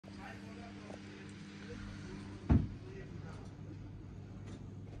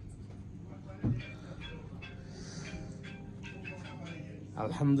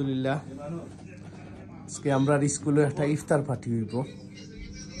আলহামদুলিল্লাহ আজকে আমরা স্কুলে একটা ইফতার পার্টি হইব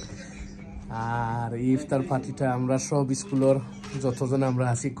আর এই ইফতার পার্টিটা আমরা সব স্কুলের যতজন আমরা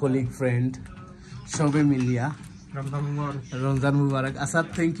আছি কলিগ ফ্রেন্ড সবে মিলিয়া Ramzan Mubarak. Asad,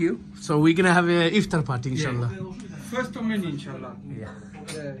 thank you. So we're gonna have a iftar party, inshallah. First of many, inshallah. Yeah.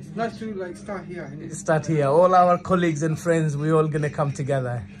 It's nice to start here. Start here. All our colleagues and friends, we all gonna come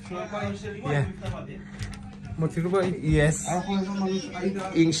together. Yeah. Yes.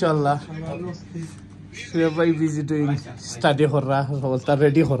 Inshallah. We are very busy doing study horra,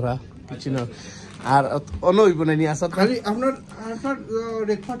 ready horra. You know. আর অনই বনানি আছে খালি আপনার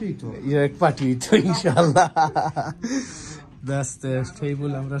rake party তো ইনশাআল্লাহ that's the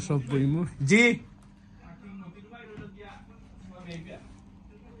table আমরা সব বইমু জি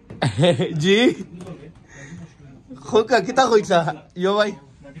জি খোকা কিতা কইছা ইয়ো ভাই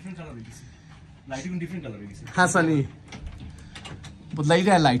ডিফারেন্ট কালার হইছে হাসানি বদলাই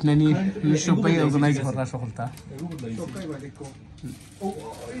রে লাইট নানি সব ভাই অর্গানাইজ করা সকলটা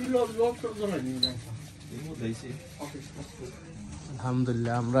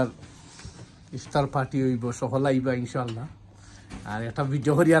আলহামদুলিল্লাহ আমরা ইফতার পার্টি হইব সকল আইবা ইনশাআল্লাহ আর একটা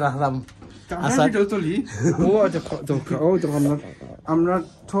ভিডিও করিয়া রাখলাম আচ্ছা ভিডিও তুলি ও আমরা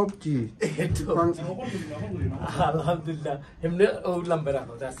টপ জি আলহামদুলিল্লাহ এমনি ও লাম্বা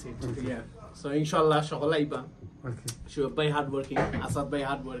রাখো দ্যাটস ইট সো ইনশাআল্লাহ সকল আইবা ওকে শুভ ভাই হার্ড ওয়ার্কিং আসাদ ভাই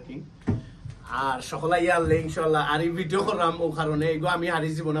হার্ড ওয়ার্কিং আর সকল আইয়া আল্লাহ ইনশাআল্লাহ আর এই ভিডিও করলাম ও কারণে এগো আমি হারি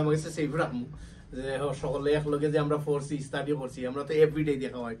জীবন আমাকে সেভ রাখমু যে সকলে একলগে যে আমরা ফোর্সি স্টাডি করছি আমরা তো এভরিডে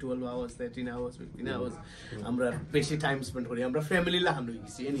দেখা হয় 12 আওয়ার্স 13 আওয়ার্স 15 আওয়ার্স আমরা বেশি টাইম স্পেন্ড করি আমরা ফ্যামিলি লাহান হই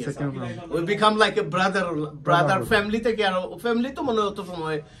গেছি we become like a brother family থেকে আর ফ্যামিলি তো মনে হতো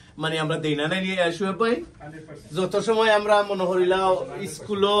সময় মানে আমরা দেই না নাই শুয়ে পাই যত সময় আমরা মনে হরিলাও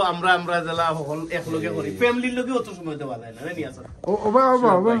স্কুলও আমরা জেলা সকল একলগে করি ফ্যামিলির লগে অত সময় দেওয়া যায় না নি আছে ও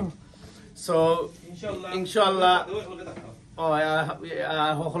বাবা So inshallah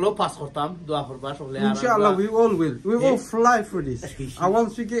holo pass করতাম দোয়া করবা সকলে inshallah we all will fly for this I want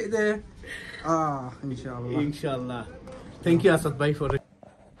to get there inshallah thank you Asad bhai for it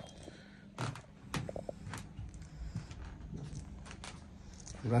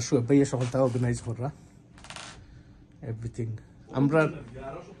রাশু ভাই সকলটা অর্গানাইজ করা এভরিথিং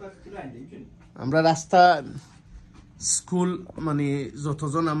আমরা রাস্তা স্কুল মানে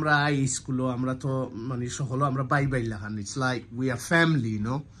যতজন আমরা আই স্কুলও আমরা তো মানে সকলও আমরা বাই বাই লাগান it's like we are family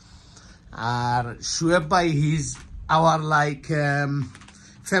no আর শুয়েব ভাই হিজ আওয়ার লাইক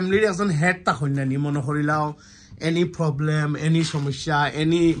ফ্যামিলির একজন হেড তখন নানি মনে করিলাও এনি প্রবলেম এনি সমস্যা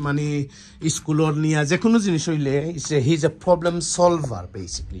এনি মানে স্কুলের নিয়ে যে কোনো জিনিস হইলে হিজ এ প্রবলেম সলভার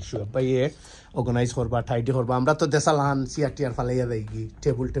বেসিকলি শুয়েব ভাইয়ে অর্গানাইজ করবা টাইডি করবা আমরা তো দেশালাহান চেয়ার টিয়ার ফালাইয়া যাই গি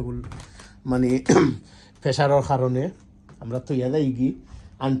টেবুল মানে প্রেশারের কারণে আমরা তো ইয়া যাই গি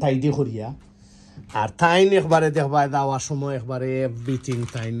আনটাইডি করিয়া আর তাইন একবারে দেখবা যাওয়ার সময় একবারে এভরিথিং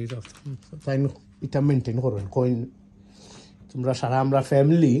তাইন এটা মেনটেন করবেন কইন তোমরা সারা আমরা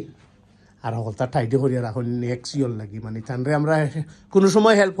ফ্যামিলি আর সকলটা টাইডি করিয়া রাখুন নেক্সট ইয়ার লাগি মানে তানরে আমরা কোনো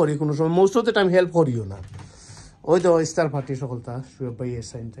সময় হেল্প করি কোনো সময় most of the time help করিও না ওই তো স্টার পার্টি সকলটা শুয়ে পাই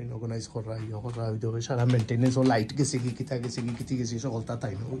সাইন টাইন অর্গানাইজ করা ইয়ে করা ওই তো সারা মেনটেনেন্স ও লাইট গেছে কি কিতা গেছে কি কিতি গেছে সকলটা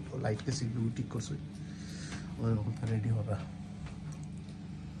তাই না লাইট গেছে কি ঠিক করছে ready hora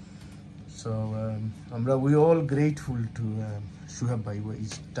so we all grateful to Shuhab bhai what he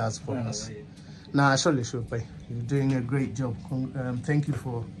does for us na ashole Shuhab bhai you're doing a great job thank you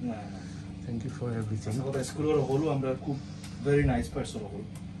for everything school holo amra khub very nice person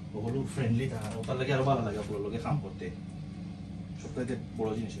holo friendly ta otar lage aro bhalo lage apor loge কাম করতে সবথেকে বড়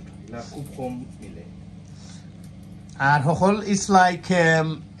জিনিস এটা খুব কম মিলে আর সকল it's like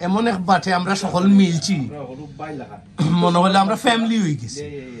এমন এক বাটে আমরা সকল মিলছি মনে হলে আমরা ফ্যামিলি হয়ে গেছি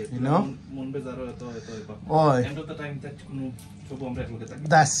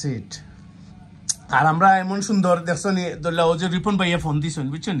দ্যাটস ইট আর আমরা এমন সুন্দর দেখছো নি ধরলা ও যে রিপন ভাইয়া ফোন দিছেন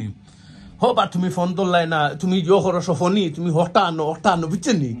বুঝছো নি হো বা তুমি ফোন ধরলাই না তুমি জো করো ফোনই তুমি হটা আনো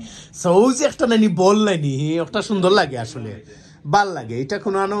বুঝছো নি সো ও যে একটা নানি বল নাইনি একটা সুন্দর লাগে আসলে ভাল লাগে এটা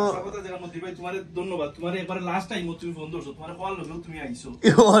কোনো আনো তোমার ধন্যবাদ তোমার একবারে লাস্ট টাইম তুমি ফোন ধরছো তোমার কল লাগলো তুমি আইছো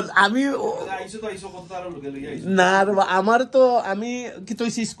আমি আইছো কথা আর লগে লগে আইছো না আমার তো আমি কি তো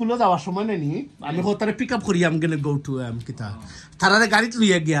স্কুলে যাওয়ার সময় নেই আমি হতারে পিক আপ করি আম গেলে গো টু কিতা তারারে গাড়িতে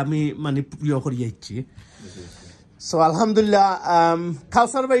লইয়া গিয়ে আমি মানে প্রিয় করি যাচ্ছি সো আলহামদুলিল্লাহ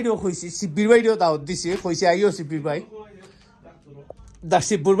কাউসার বাইরেও কইছি শিবির বাইরেও দাওয়াত দিছি কইছি আইও শিবির ভাই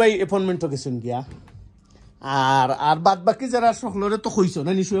শিবির ভাই অ্যাপয়েন্টমেন্ট গেছেন গিয়া আর বাদ বাকি যারা সকলরে তো কইছো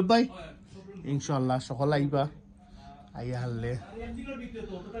না নিশুয়েব ভাই ইনশাআল্লাহ সকল আইবা আইয়া হারলে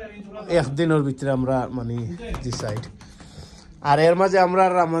একদিনের ভিতরে আমরা মানে ডিসাইড আর এর মাঝে আমরা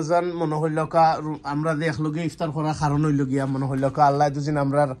রমজান মনে হইল আমরা যে একলগে ইফতার করার কারণ হইল গিয়া মনে হইল আল্লাহ দুদিন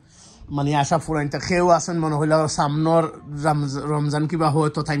আমরা মানে আশা ফুরাইন খেয়েও আছেন মনে হইল সামনের রমজান কিবা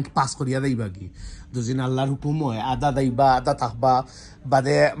হয়তো তাই পাস করিয়া দেইবা কি দুদিন আল্লাহর হুকুম হয় আদা দেইবা আদা থাকবা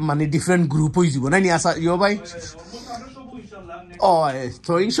বাদে মানে ডিফারেন্ট গ্রুপ হয়ে যাব নাই নি আসা ইয়ো ভাই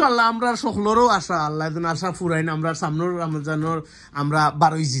তো ইনশাল্লাহ আমরা সকলেরও আশা আল্লাহ আশা ফুরাইন আমরা সামনের রমজানের আমরা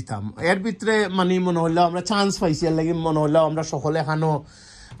বারোই জিতাম এর ভিতরে মানে মনে হইলো আমরা চান্স পাইছি এর লাগে মনে হইলো আমরা সকলে এখানো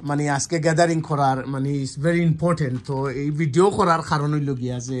মানে আজকে গ্যাদারিং করার মানে ইটস ভেরি ইম্পর্টেন্ট তো এই ভিডিও করার কারণ হইল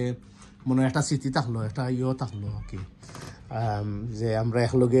গিয়া যে মনে একটা স্মৃতি থাকলো একটা ইয়েও থাকলো আর কি যে আমরা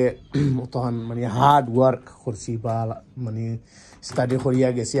একলগে তখন মানে হার্ড ওয়ার্ক করছি বা মানে স্টাডি করিয়া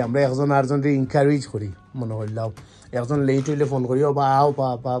গেছি আমরা একজন আরেকজনকে ইনকারেজ করি মনে হইলাও একজন লেট হইলে ফোন করিও বা আও বা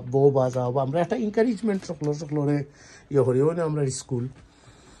বউ বা যাও বা আমরা একটা এনকারেজমেন্ট সকলরে ইয়ে করিও না আমরা স্কুল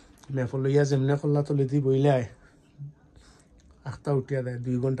মেফল লইয়া যেমনে করলা তো লেদি বইলে আটটা উঠিয়া দেয়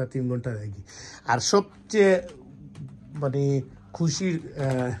 2 ঘন্টা 3 ঘন্টা দেয় কি আর সবচেয়ে মানে খুশির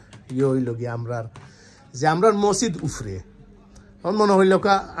ইয়ে হইল গিয়া আমরার যে আমরার মসজিদ উফরে আমার মনে হইল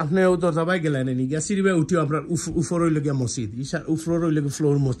আপনি দরজাবাই গেলেন নি গিয়া সিঁড়িবাই উঠিও আপনার উফর হইল গিয়া মসজিদ উফর হইল গিয়া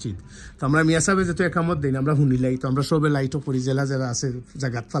ফ্লোর মসজিদ তো আমরা মিয়া সাহেব যেহেতু একামত দিন আমরা শুনিলাই তো আমরা সবে লাইটও পড়ি জেলা যারা আছে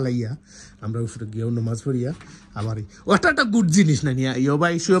জায়গাত ফালাইয়া আমরা উফরে গিয়েও নমাজ পড়িয়া আমারই ওটা একটা গুড জিনিস না নিয়া ইয়ো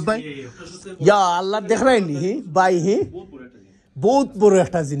ভাই সুয়ব ভাই ইয়া আল্লাহ দেখরাইনি হি বাই হি বহুত বড়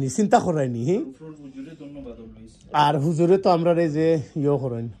একটা জিনিস চিন্তা করাইনি হি আর হুজুরে তো আমরা রে যে ইয়ে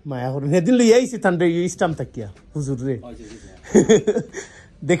করেন মায়া করেন সেদিন লই আইছি তান্ডে ইস্টাম থাকিয়া হুজুর রে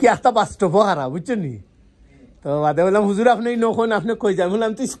দেখি একটা বাস্তব হারা বুঝছো নি তো বাদে বললাম হুজুর আপনি নখন আপনি কই যাই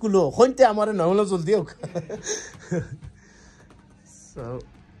বললাম তো স্কুলও কইতে আমার নহলো জলদি হোক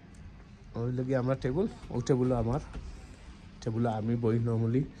ওই লগে আমরা টেবুল ও টেবুল আমার টেবুল আমি বই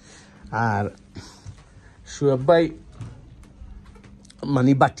নর্মালি আর সুয়েব ভাই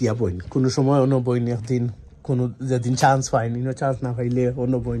মানে বাটিয়া বইন কোনো সময় অন্য বইন একদিন কোনো যেদিন চান্স পাইনি চান্স না পাইলে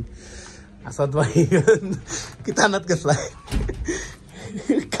অন্য বইন আসাদ ভাই কিতানাত গেছলাই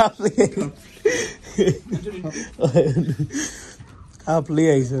কাপ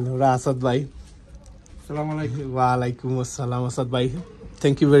লিয়ে আইসেন ওরা আসাদ ভাই Assalamu alaikum. ওয়ালাইকুম আসসালাম আসাদ ভাই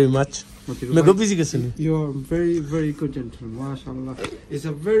thank you very much মেগো busy গেছেন You are very, very good gentleman. MashaAllah. It's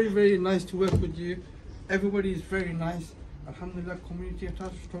a very, very nice to work with you. Everybody is very nice. Alhamdulillah, community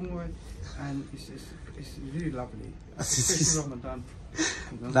attached strong way, and it's really lovely. Especially Ramadan.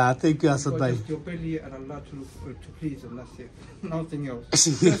 Nah, thank you, Asad bhai. Just your belly and Allah to please, and that's it. Nothing else.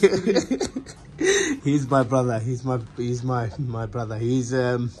 He's my brother. He's my brother. He's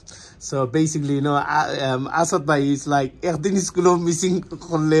so basically, you know, Asad bhai is like একদিন স্কুলে missing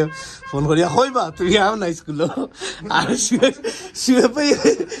করলে phone করিয়া কইবা তুই আও না স্কুলে আর শুয়ে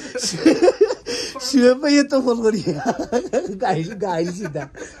পাইয়ে তো ফোন করিয়া গাইল সিধা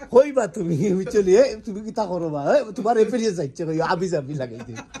কইবা তুমি চলি তুমি কি তা করো বা তোমার এফেরিয়ে যাইছে কই আবি যাবি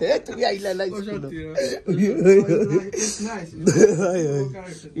লাগাইতে তুমি আইলা না স্কুলে It's nice.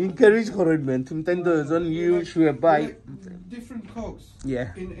 encourage করেন ম্যান তুমি তাই তো জন ইউ শুয়ে by Different cogs. Yeah.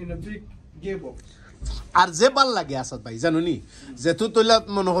 In a big gearbox. আর যে ভাল লাগে আসাদ ভাই জানো নি যেহেতু তোলা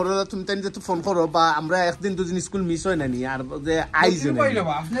মনে করো তুমি তাই যেহেতু ফোন করো বা আমরা একদিন দুদিন স্কুল মিস হয় না নি আর যে আইজ না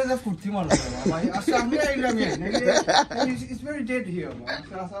আপনি যে ফুর্তি মারো ভাই আচ্ছা আমি আইলাম it's very dead here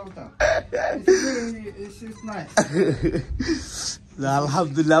it's nice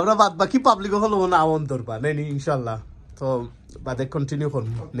আলহামদুলিল্লাহ আমরা বাদ বাকি পাবলিক হলো না আমন্তর পা নাই ইনশাআল্লাহ তো বাদে কন্টিনিউ করব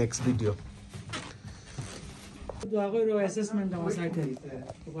নেক্সট ভিডিও দোয়া কইরো অ্যাসেসমেন্ট আমার সাইটে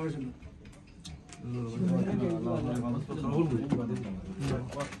করার জন্য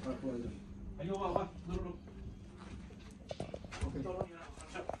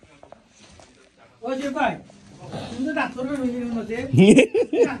ওই ভাই তুমি তো ডাক্তার হইলি মতে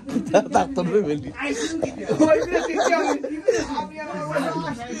ডাক্তার হইলি আইসিইউ দিতে ওই দিতে আমি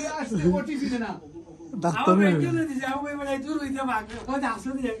আসলে ওটিপি না ডাক্তার হইলি যাও ভাই বলে দূর হইতে ভাগ ওই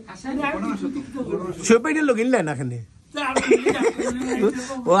আসলে আসলে আমি সেপাইনে লগিন লাই না খানে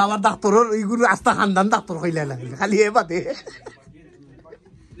ও আমার ডাক্তারের এইগুলো আস্তা খানদান ডাক্তার হইলে না খালি এ বাদে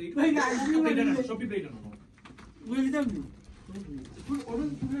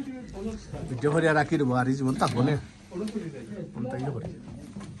ভিডিও করে রাখি দেবো আর জীবন থাকবো না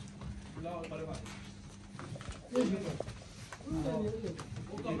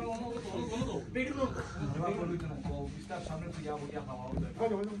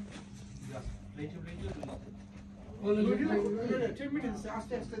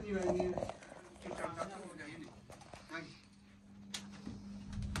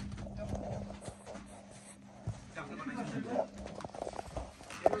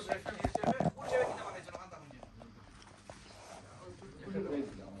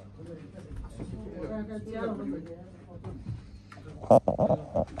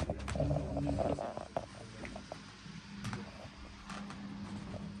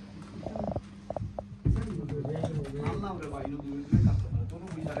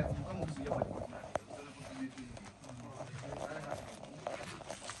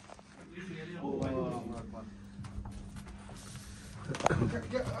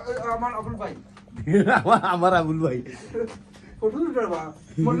আমার আবুল ভাই আমার আবুল ভাই ফটো উঠার বা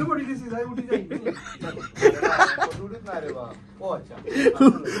মনে পড়ে গেছে যাই উঠে যাই ফটো উঠে না রে বা ও আচ্ছা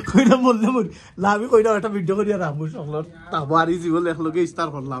কইরা বললে মরি লাভি কইরা একটা ভিডিও করিয়া রাখবো সকলর তাবারি জীবন একলগে স্টার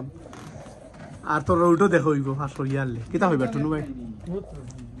করলাম আর তোর উল্টো দেখো হইব আর সরিয়ালে কিতা হইবা টুনু ভাই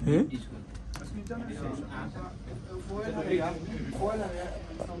হ্যাঁ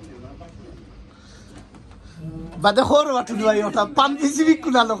বাদে খোর টুনু ভাই ওটা পান পিসিবি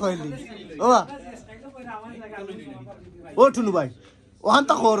কুলালো কইলি ও টুনু ভাই ওহান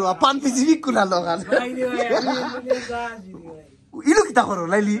তা খোর পান পিসিবি কুলালো গাল ইলো কিতা করো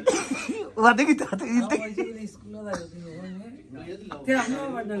লাইলি ওয়াদে কিতা ইলতে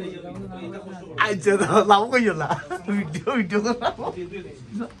আচ্ছা লাভ কইও না ভিডিও করলাম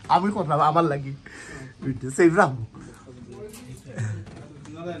আমি করলাম আমার লাগি ভিডিও সেভ রাখবো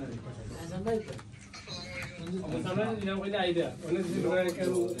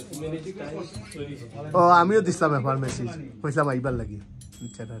ও আমিও দিছিলাম একবার মেসেজ কইছিলাম আইবার লাগি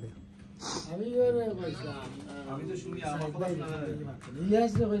চ্যাটারে আমি তো শুনি আমার কথা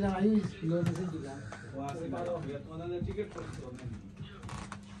ইলিয়াস রে কইলাম আই লোন এসে দিলাম টিকেট করতে হবে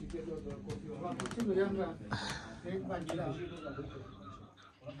টিকেট করতে হবে আমরা এক বাজিলা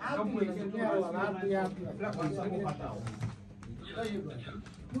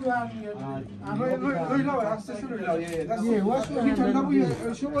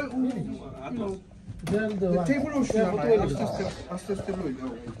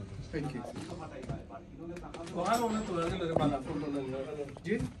Thank you.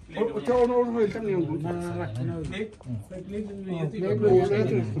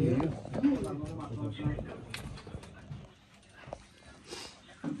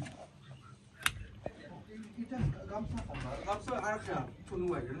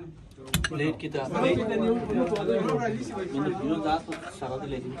 प्लेट की तरह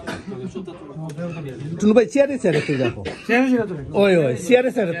টুনু ভাই চেয়ারে চেয়ারে তুই দেখো ওই ওই চেয়ারে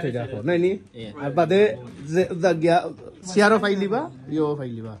চেয়ারে তুই দেখো নাই নি আর বাদে গিয়া চেয়ারও ফাইলিবা ইও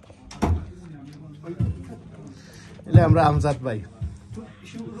ফাইলিবা এলে আমরা আমজাদ ভাই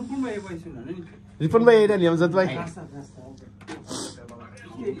রিপন ভাই এটা নি আমজাদ ভাই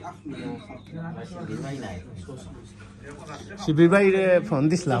শিবির ভাইরে ফোন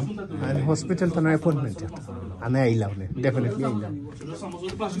দিছিলাম হসপিটাল তো অ্যাপয়েন্টমেন্ট আমি আইলাম ডেফিনেটলি আইলাম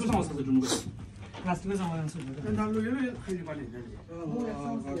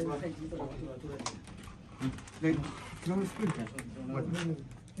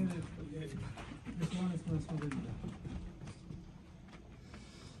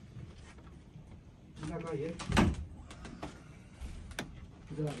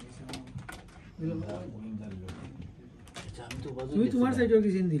তুমি তোমার সাইডে কি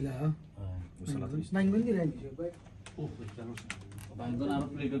জিন দিলা বাইঙ্গন দিলা বাইঙ্গন আর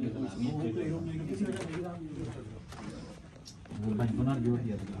প্লেট দিতে বাইঙ্গন আর জোর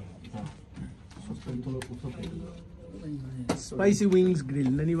দিয়া দিলাম স্পাইসি উইংস গ্রিল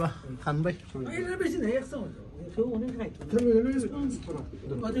নানিবা খান ভাই এটা বেশি নাই একশো সব অনেক খাইতো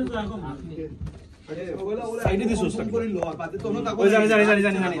ওদের তো আগম সাইডে দিছো স্টাক করে লো আর বাদে তোনো তা ওই জানি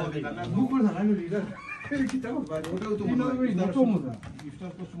মুখ করে জানি লিডার কি তা বাদে ওটাও তো মজা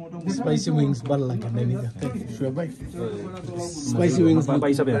ইফতার করতে মোটা স্পাইসি উইংস ভালো লাগে নানি দেখতে শুয়ে ভাই স্পাইসি উইংস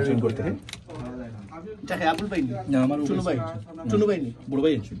পয়সা বেঞ্চন করতে हैं চাহে আপেল পাইনি না আমার চুনু ভাই নি বড়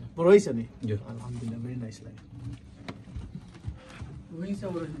ভাই আনছিল বড় হইছে নি জি আলহামদুলিল্লাহ ভেরি নাইস লাগে ওই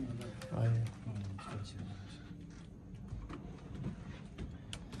সব ওরা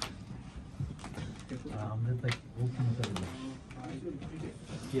আমরা তাই খুব মজা হলো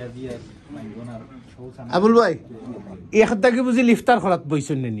কিয়া দিয়া বাইঙ্গন আর সৌসান আবুল ভাই একটাকে বুঝি লিফটার খরাত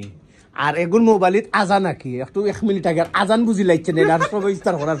বইছেন নি আর এগুন মোবাইলত আজান নাকি একটু 1 মিনিট আগে আজান বুঝি লাইছে না আর সব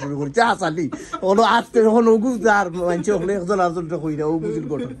ইফতার করা শুরু করছে হাসালি ওনো আজতে হলো গুজার মানছে ওগুলো একজন আজনটা কইরা ও বুঝিল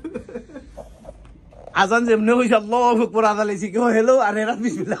গঠন আজান যেমনে হইছে আল্লাহু আকবার আজান লাইছে কি হ্যালো আর এরা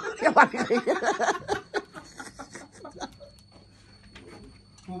বিসমিল্লাহ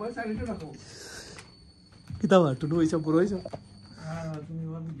মোবাইল সাইডে রাখো কিতাবা টুনু হইছে পুরো হইছে তুমি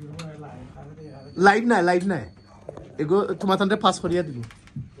ওর ভিডিও করে লাইভ নাই এগো তোমার তান্তে পাস করিয়া দিব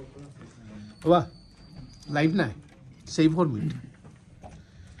বাবা লাইভ নাই সেভ ফর মিনিট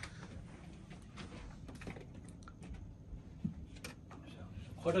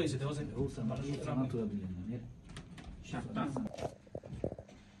কত হইছে দেখো ও সামান তুলা দিলেন 7টা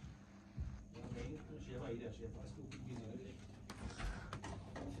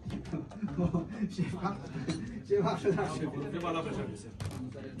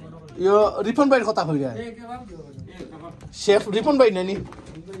ইয়ো রিপন ভাইয়ের কথা কই রে শেফ রিপন ভাই নানি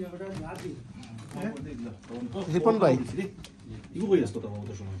রিপন ভাই ইগো কই আসতো তোমার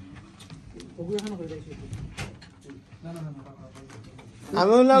মতো সময়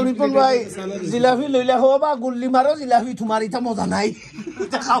আমি বললাম রিপন ভাই জিলাপি লইলে হো বা গুল্লি মারো জিলাপি তোমার ইটা মজা নাই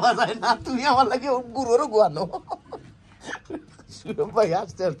এটা খাওয়া যায় না তুমি আমার লাগে গুড়োরও গুয়ানো ভাই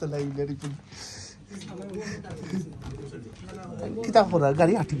আসতে আসতে লাগলে রিপন কিতা করা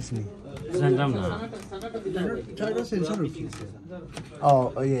গাড়ি আঠিস নি Oh,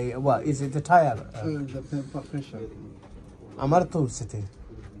 yeah. What is it? The tire? The pressure. আমার তো উঠছে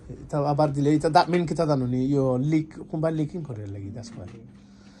এটা আবার দিলে এটা দ্যাট মিন কিতা জানো নি ইয়ো লিক কোনবা লিকিং করে লাগি দ্যাটস ওয়াই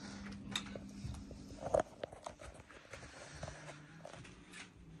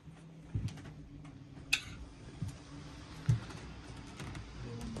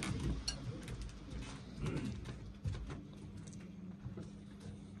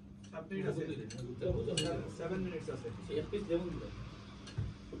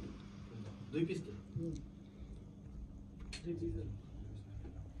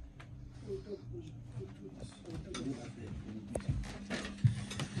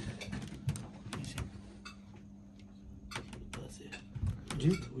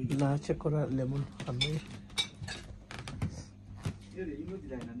জি না চেক করা লেমন আমি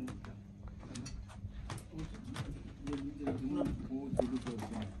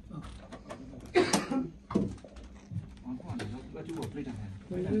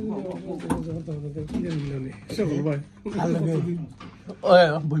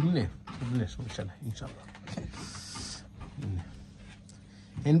বইমনে সমস্যা নাই ইনশাল্লাহ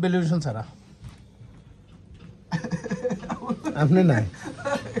ইনভ্যালুয়েশন ছাড়া আপনি নাই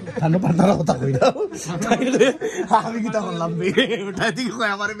ঠান্ডা পান্ডার কথা কই না আমি কিতা করলাম ওটাই দিকে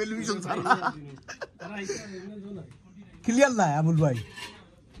কয় আমার ভ্যালুয়েশন ছাড়া ক্লিয়ার নাই আবুল ভাই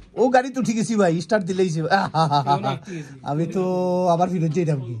ও গাড়ি তো ঠিক আছে ভাই স্টার্ট দিলেই আমি তো আবার ফিরত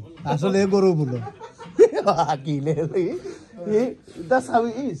যাইতাম কি আসলে গরু বলো কি দ্যাটস হাউ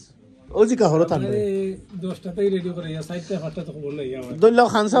ইট ইজ ও জি কাহর তান 10টাতেই রেডি করে 4টা 5টা তো খবর নাই আমার দল্লা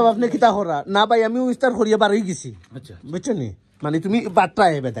খান সাহেব আপনি কিতা করা না ভাই আমি ইস্তার করিয়া বার হয়ে গেছি আচ্ছা বুঝছো নি মানে তুমি বাট্টা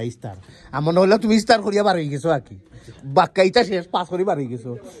আইবে দা ইস্তার আমন হলো তুমি ইস্তার করিয়া বার হয়ে গেছো আর কি বাক্কাইটা শেষ পাস করে বার হয়ে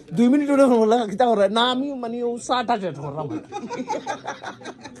গেছো 2 মিনিট ওরে হলো কিতা করা না আমি মানে ও 60টা শেষ করলাম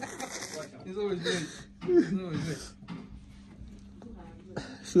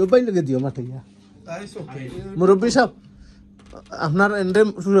সুবাই লগে দিও মাথাইয়া That's okay. মুরব্বি সাহেব আপনার এন্ডে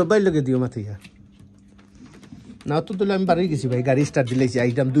সুবাই লগে দিও মাথাইয়া না তো তুলে আমি বাড়ি গেছি ভাই গাড়ি স্টার্ট দিলেছি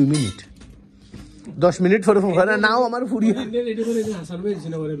আইটাম 2 মিনিট 10 মিনিট পরে ফোন করে নাও আমার ফুরিয়া রেডি করে দিন হাসান ভাই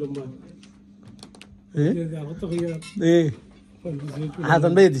ছিল বলে লম্বা তো হইয়া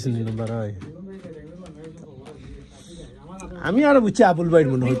হাসান ভাই দিছেন নাম্বার হয় আমি আর বুঝছি আবুল ভাই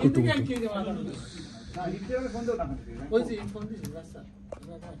মনে হয় কুটুম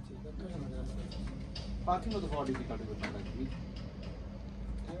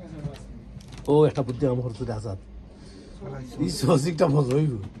ও একটা বুদ্ধি আমার করতে আসাদ এই সসিকটা মজা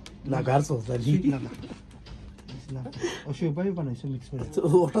হইব না গার সসালি Oshubay banayso mix করে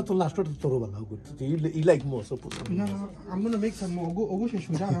ওটা তো লাস্টটা তোর ভালো করতে ই like more suppose No, I'm gonna make some more. Ogo she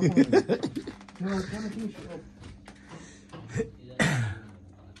should have. No, I'm gonna finish.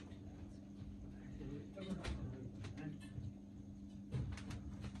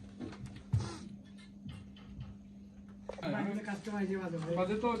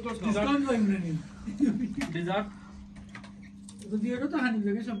 Dessert তো দিয়েটো তো হানি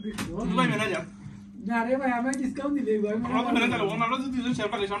লাগে সব কিছু ভাই মেনা যা না রে ভাই আমি ডিসকাউন্ট দিলে ভাই আমরা মেনা করব আমরা যদি দিন শেয়ার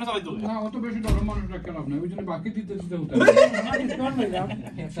করে সামনে চালাই তো না অত বেশি ডলার মানুষ রাখতে লাভ নাই ওই জন্য বাকি দিতে দিতে উঠা ডিসকাউন্ট হয়ে যাবে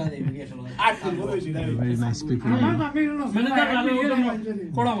একটা দেই বিয়ে আসলে 8 কিলো বেশি ভেরি নাইস পিপল ম্যানেজার আলো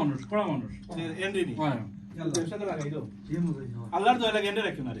কোড়া মানুষ এন্ডি হ্যাঁ ব্যবসা তো লাগাই দাও আল্লাহর দয়া লাগে এন্ডে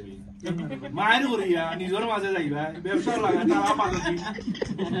রাখিও না রে মায়ের করিয়া নিজের মাঝে যাইবা ব্যবসা লাগা তালা পাগতি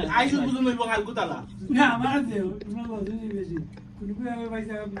আইসু বুঝুন লইব কালকু তালা না আমার দেও তোমরা বলছো নি বেশি কোনি কোনি আমি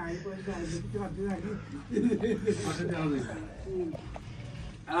পয়সা নাই পয়সা দিতে পারতে নাকি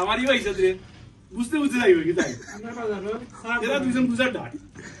আমারই পয়সা রে বুঝতে বুঝতে যাইবে কি তাই আমরা বাজারও এরা দুইজন বুঝার ডাট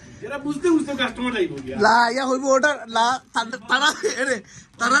এরা বুঝতে বুঝতে কাস্টমার যাইব কি লা ইয়া হইব অর্ডার লা তারা এরে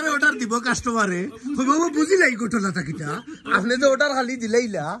তারারে অর্ডার দিব কাস্টমারে হইব বুঝি লাই ঘটনা কিটা আপনি তো অর্ডার খালি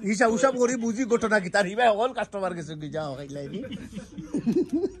দিলাইলা হিসাব উসাব করি বুঝি ঘটনা কিটা রিবা হল কাস্টমার গেছে কি যাও খাইলাইনি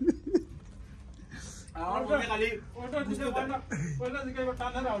আমার খালি অর্ডার দিতে পারে না পয়সা দিকে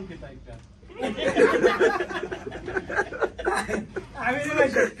টানা রাউন্ড কি তাই একটা আমি রে ভাই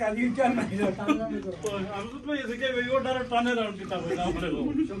কালি চাল নাই আমি তো ভাই এদিকে ভাই ওটার টানে রাউন্ড কিতা ভাই না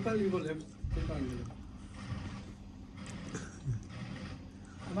বলে সকালে বলে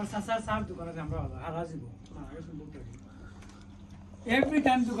আমার সাসা সার দোকানে আমরা হারা যাব আগে সুন্দর থাকে এভরি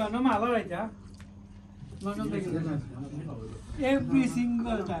টাইম দোকানে মালা রাইতা লন্ডন থেকে এভরি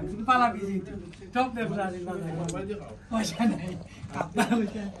সিঙ্গেল টাইম শুধু পালা বিজি টপ ব্যবসা আছে পয়সা নাই কাপড়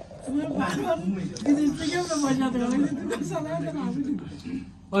পয়সা তোমার বাবা বিদেশ থেকে আমরা পয়সা দেবো কিন্তু সালা না আমি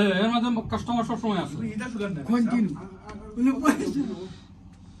ওই এর মধ্যে কাস্টমার সব সময় আসে এটা সুগার না কন্টিনিউ বলে পয়সা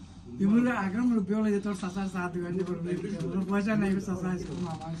ইবুলে আগ্রাম রুপিও লাগে তোর সাসার সাথ দিবানি করবে পয়সা নাই সাসা আছে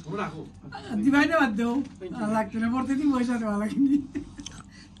মামা রাখো দিবাইনে বাদ দাও লাগতে না পড়তে দিন পয়সা দেওয়া লাগেনি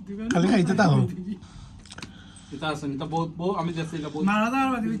খালি খাইতে থাকো এটা আছে এটা বহুত আমি দেখছি এটা বহুত মারা দাও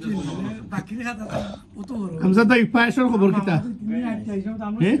বাদ দিচ্ছি বাকি খাতা অত বড় হামজা তাই পায়েসের খবর কিতা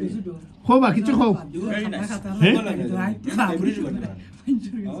খো বাকি কিছু খো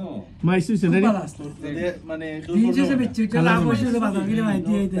মাইসু সেনারি মানে দিয়েছে সে বেচুটা লাভ হইছে বাজার গিয়ে ভাই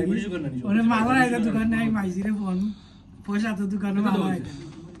দিয়ে দেই ওরে মালা আইতা দোকান নাই মাইজিরে ফোন পয়সা তো দোকানে মালা আইতা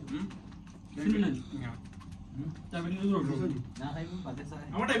শুনি না তারপরে নিয়ে যাও না খাইবো বাদে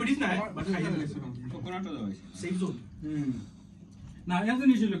আমার ডায়াবেটিস নাই বাট খাই কোকোনাট দাও সেফ জোন না এর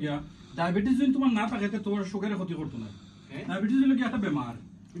জিনিস হলো গিয়া ডায়াবেটিস যদি তোমার না থাকে তোমার সুগারের ক্ষতি করতো না ডায়াবেটিস হলো কি একটা বেমার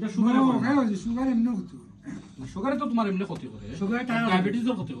এটা সুগারের সুগার এমনি হতো সুগারে তো তোমার এমনি ক্ষতি করে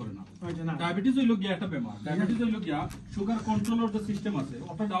ডায়াবেটিসের ক্ষতি করে না ডায়াবেটিস হইলো গিয়া একটা বেমার ডায়াবেটিস হইলো গিয়া সুগার কন্ট্রোলের যে সিস্টেম আছে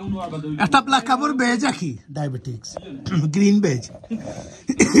ওটা ডাউন হওয়ার বাদে একটা প্লাক কাপড় বেজ আকি ডায়াবেটিক্স গ্রিন বেজ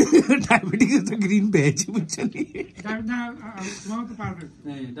ডায়াবেটিক্স তো গ্রিন বেজ বুঝছেন তোমার তো পারফেক্ট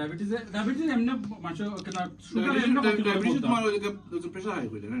ডায়াবেটিস এমনি মানুষ সুগার এমনি ক্ষতি করে ডায়াবেটিস তোমার প্রেসার হাই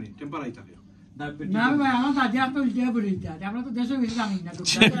হইলে না টেম্পার হাই থাকে না ভাই আমার দাদি আপনি উল্টে পড়ে দিতা আমরা তো দেশে বেশি জানি না তো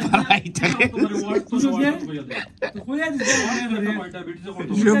কইয়া দিতে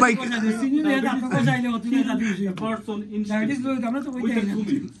সবাই সিনি লে দাঁত কো যাইলে অতি দাদি পারসন ইন ডায়াবেটিস লই আমরা তো কইতাই না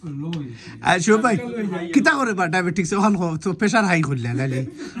সবাই কিতা করে বা ডায়াবেটিক্স ওখান তো প্রেসার হাই করলে লাইলে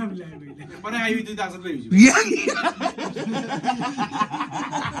মানে হাই হইতে আসলে হইছে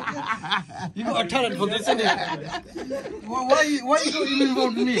You got a talent for this, isn't it? Why you don't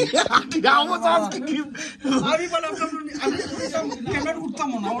involve me? I was asking him. Camera উঠতাম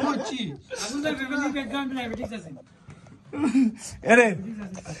না ওর হচ্ছি আপনাদের ফ্যামিলি ব্যাকগ্রাউন্ড ডায়াবেটিস আছে এরে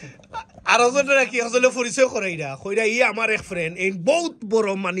আর ওজনরা কি আসলে পরিচয় করাই না কইরা ই আমার এক ফ্রেন্ড এই বহুত বড়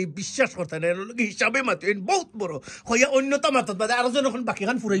মানে বিশ্বাস করতে না হিসাবে মাত্র এই বহুত বড় কইয়া অন্যতা মাতত বাদে আর জন এখন বাকি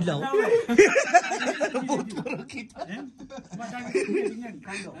খান ফুরাইলাও বহুত বড় কি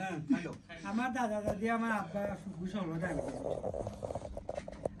আমার দাদা দাদি আমার আব্বা ফুফু হলো ডায়াবেটিস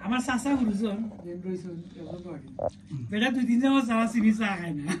আমার চাচা গুরুজন যেন রইছেন বেটা দুই দিন আমার চাওয়া চিনি চা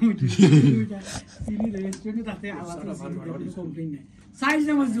খাই না চিনি রেস্টুরেন্টে তাতে আওয়াজ কমপ্লেন নাই সাইজ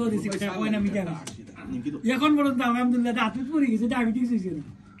আমার জোর দিয়েছে কয় না মিটা না এখন পর্যন্ত আলহামদুলিল্লাহ দাঁতুত পড়ে গেছে ডায়াবেটিস হয়েছে না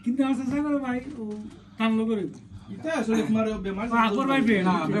কিন্তু আমার চাচা করে ভাই ও টানলো করে এটা আসলে তোমার বেমার আকবর ভাই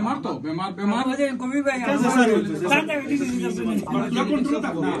না বেমার তো বেমার কবি ভাই ডায়াবেটিস হয়েছে না কন্ট্রোল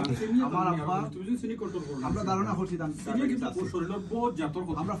থাকো আমার আব্বা তুমি যদি চিনি কন্ট্রোল করো আমরা ধারণা করছি চিনি কিন্তু শরীরের বহুত জাতর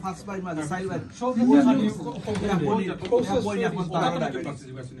কথা আমরা ফার্স্ট বাই মাঝে সাইড বাই সব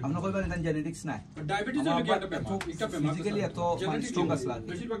আমরা কইবার এটা জেনেটিক্স নাই ডায়াবেটিস হলো কি একটা বেমার একটা বেমার ফিজিক্যালি এত স্ট্রং আসলা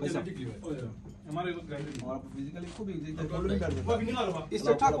বেশিরভাগ জেনেটিকলি হয় আমার এলো গ্রাইন্ড ফিজিক্যালি খুব easy It's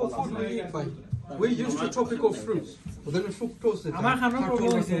a type of food we eat, by. We use the tropical fruits. But then the fructose is আমার খাবার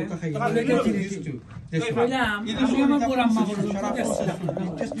প্রবলেম আছে তাহলে কি জিনিস কইলাম আমি আমার পুরা আম্মা বলতো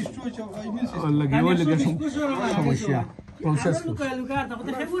just destroys your immune system. ওর লাগি সমস্যা প্রসেস লুকা লুকা তখন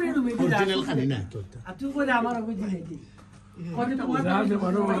তো ফেব্রুয়ারি নো মেদি অরিজিনাল খালি না তো আর তুই কইলা আমার ওই দিলেটি কত তোমার রাজে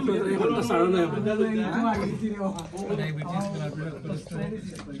বড় একটা সারনা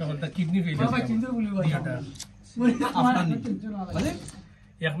সকলটা কিডনি ফেল বাবা চিন্তা বলি ভাই মানে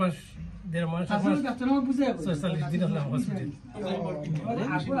এক মাস দেড় মাস আসলে ডাক্তার আমার বুঝে 46 দিন হলাম হসপিটাল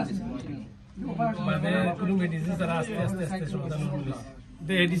মানে কোনো মেডিসিন তারা আস্তে আস্তে আস্তে সমাধান হলো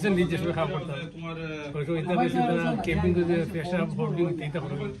এডিসন নিজে সব খাওয়া করতাম তোমার কোনো ইন্টারনেশনাল ক্যাম্পিং করে প্রেশার বোর্ডিং এইটা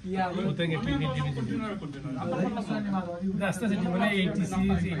করে ওতে গিয়ে রাস্তা থেকে মানে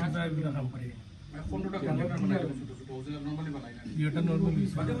 86 85 গুলো কাম করে 15টা কন্টেনার বানাই নরমালি বানাই না এটা নরমাল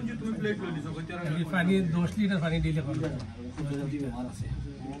ইউজ বাদে উনি তুমি প্লেট লই দিছো কইতে আর আমি পানি 10 লিটার পানি দিলে করব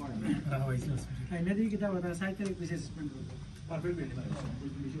রাখা হয়েছে ফাইনালি দিকে কিটা বলা সাইতে কিছু সাসপেন্ড করব পারফেক্ট বেনি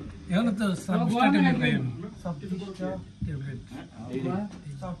এখন তো সাবস্টার্টেবল টাইম ট্যাবলেট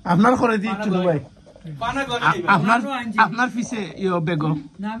আপনার করে দিচ্ছি ভাই পানা গো আপনার পিছে ইয়ো বেগম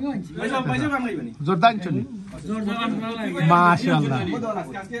না আমি আনছি পয়সা পান গাইবানি জোরদার চলি জোরদার ভালো লাগে মাশাআল্লাহ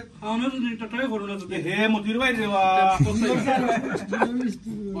আজকে আমার নিটা ট্রাই করো না তো হে মতির ভাই রে বা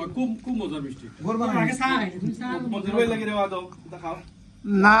খুব মজার মিষ্টি আগে চা খাই তুমি চা মতির ভাই লাগি রে বা দাও দেখাও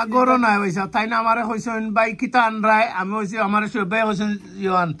না গরো নাই পয়সা তাই না আমারে হইছেন বাই কিতা আনরাই আমি হইছি আমারে সবে হইছেন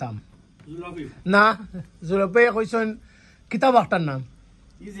ইয়ো আনতাম জুলাফি না জুরবে কইছেন কিতা বাটার নাম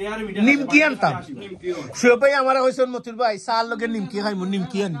ই যে আর মিডিয়া নিমকি আনতাম সবে আমারে হইছেন মতির ভাই সাল লগে নিমকি খাইমু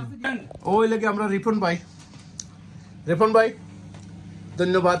নিমকি আনি ওই লাগে আমরা রিপন ভাই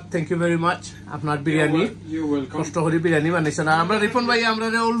ধন্যবাদ থ্যাংক ইউ ভেরি মাচ আপনার বিরিয়ানি ইউ ওয়েলকাম কষ্ট করে বিরিয়ানি বানাইছেন আর আমরা রিপন ভাই আমরা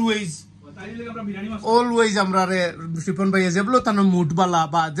অলওয়েজ আমরা রিপন ভাই যেগুলো তার মুড বালা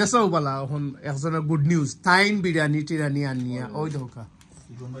বা যেসব বালা এখন একজনের গুড নিউজ টাইম বিরিয়ানি টিরানি আনিয়া ওই ধোকা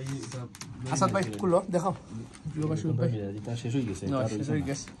আসাদ ভাই কুলো দেখাও শেষ হয়ে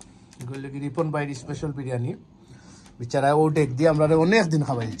গেছে রিপন ভাই স্পেশাল বিরিয়ানি বিচারা ও ডেক দিয়ে আমরা অনেক দিন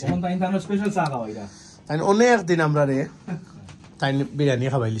খাওয়াইছি তাই অনেক দিন আমরা তাই বিরিয়ানি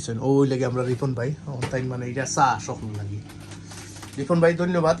খাওয়াইলিছেন ওই লাগে আমরা রিপন ভাই তাই মানে এটা চা স্বপ্ন লাগি রিপন ভাই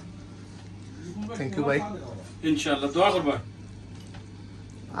ধন্যবাদ থ্যাংক ইউ ভাই ইনশাআল্লাহ দোয়া করবা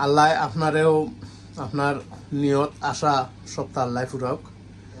আল্লাহ আপনারেও আপনার নিয়ত আশা সপ্তাহ আল্লাহ ফুরাক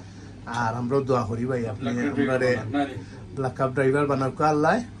আর আমরাও দোয়া করি ভাই আপনি আপনারে ব্ল্যাক কাপ ড্রাইভার বানাক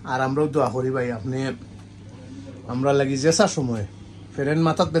আল্লাহ আর আমরাও দোয়া করি ভাই আপনি আমরা লাগি যেসা সময় ফেরেন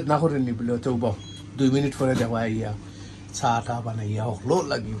মাথাত বেদনা করে নিবিলে তো 2 মিনিট পরে দেখো আইয়া চা টা বানাইয়া হলো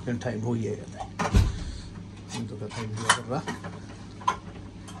লাগি টাইম হইয়া গেছে কিন্তু টাইম দিয়া করবা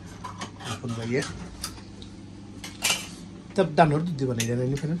এখন ভাইয়ে तब डानर दूध बनाई जाने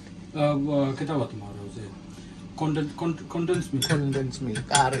नहीं फिर कितना बात मारो उसे condense milk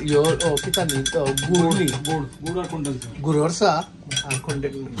are your O कितना नहीं तो गुड़ नहीं गुड़ और कंडेंस गुड़ और सा आर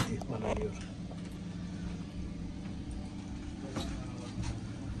कंडेंस मिल्क बनाई योर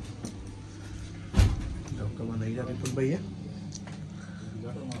लोग का बनाई जाने तुम भैया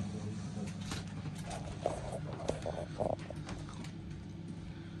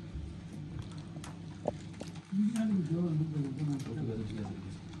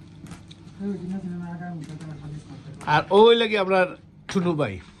আর ওই লাগে আমরা টুনু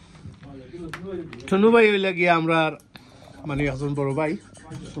ভাই ওই লাগে আমরা মানে একজন বড় ভাই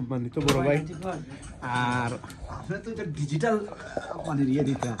সম্মানিত বড় ভাই আর ডিজিটাল মানে দিয়ে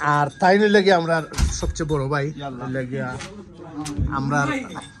দিতে আর তাই লাগে আমরা সবচেয়ে বড় ভাই লাগে আমরা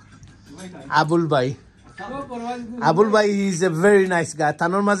আবুল ভাই is a very nice guy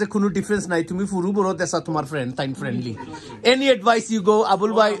তানোর মাঝে কোনো ডিফারেন্স নাই তুমি ফুরু বড় দেশা তোমার friend time friendly any advice you go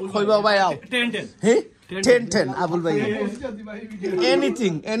Abul ভাই কইবা ভাই আও 10 হে 10 আবুল ভাই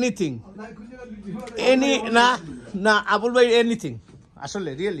এনিথিং এনি না আবুল ভাই এনিথিং আসলে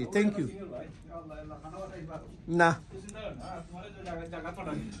রিয়েলি থ্যাংক ইউ না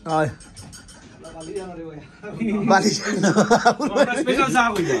হয়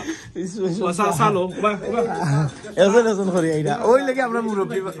ওই লাগে আমরা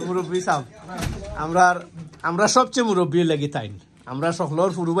মুরব্বী চাও আমরা সবচেয়ে মুরব্বী লাগি তাইন আমরা সকলর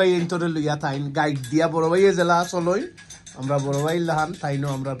ফুরু ভাই এন্তরে লইয়া তাইন গাইড দিয়া বড় ভাই জেলা চলই আমরা বড় ভাই লাহান তাইনও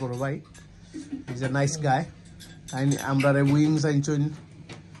আমরা বড় ভাই ইজ এ নাইস গাই তাইন আমরা উইংস আনছইন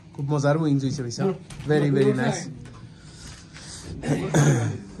খুব মজার উইংস হইছে পয়সা very very nice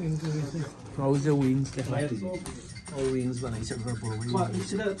How is the wings? All wings बनाइছে আমরা বড় ভাই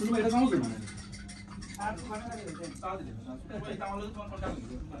সেটা তুমি এটা জানো না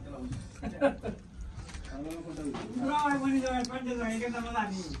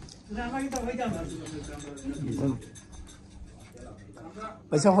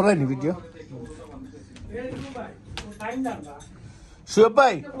पैसा हो रहा है नहीं वीडियो शुभ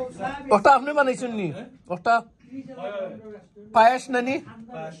भाई ওটা আপনি বানাইছেন নি ওটা পায়েস নানি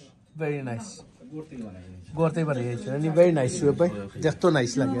very nice গোরতে বানাইছে নানি very nice শুভ ভাই দেখতো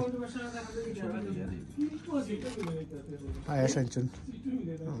নাইস লাগে পায়েস আনছেন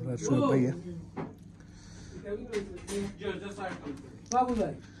আমরা শুভ ভাই বাবু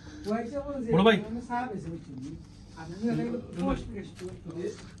ভাই বড় ভাই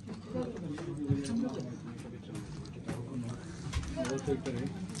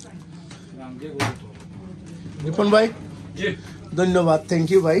রিপন ভাই ধন্যবাদ থ্যাংক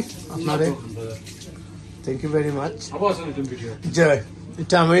ইউ ভাই আপনারে থ্যাংক ইউ ভেরি মাচ জয়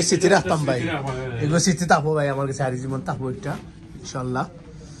এটা আমি স্মৃতি রাখতাম ভাই এগুলো স্মৃতি থাকবো ভাই আমার কাছে সারি জীবন থাকবো এটা ইনশাল্লাহ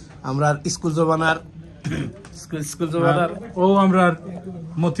আমরা স্কুল জমানার ও আমরা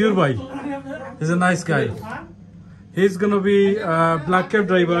মতিউর ভাই is a nice guy. He's going to be a black cab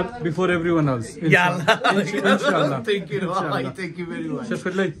driver before everyone else. Inshallah. Inshallah. Thank you very much. Just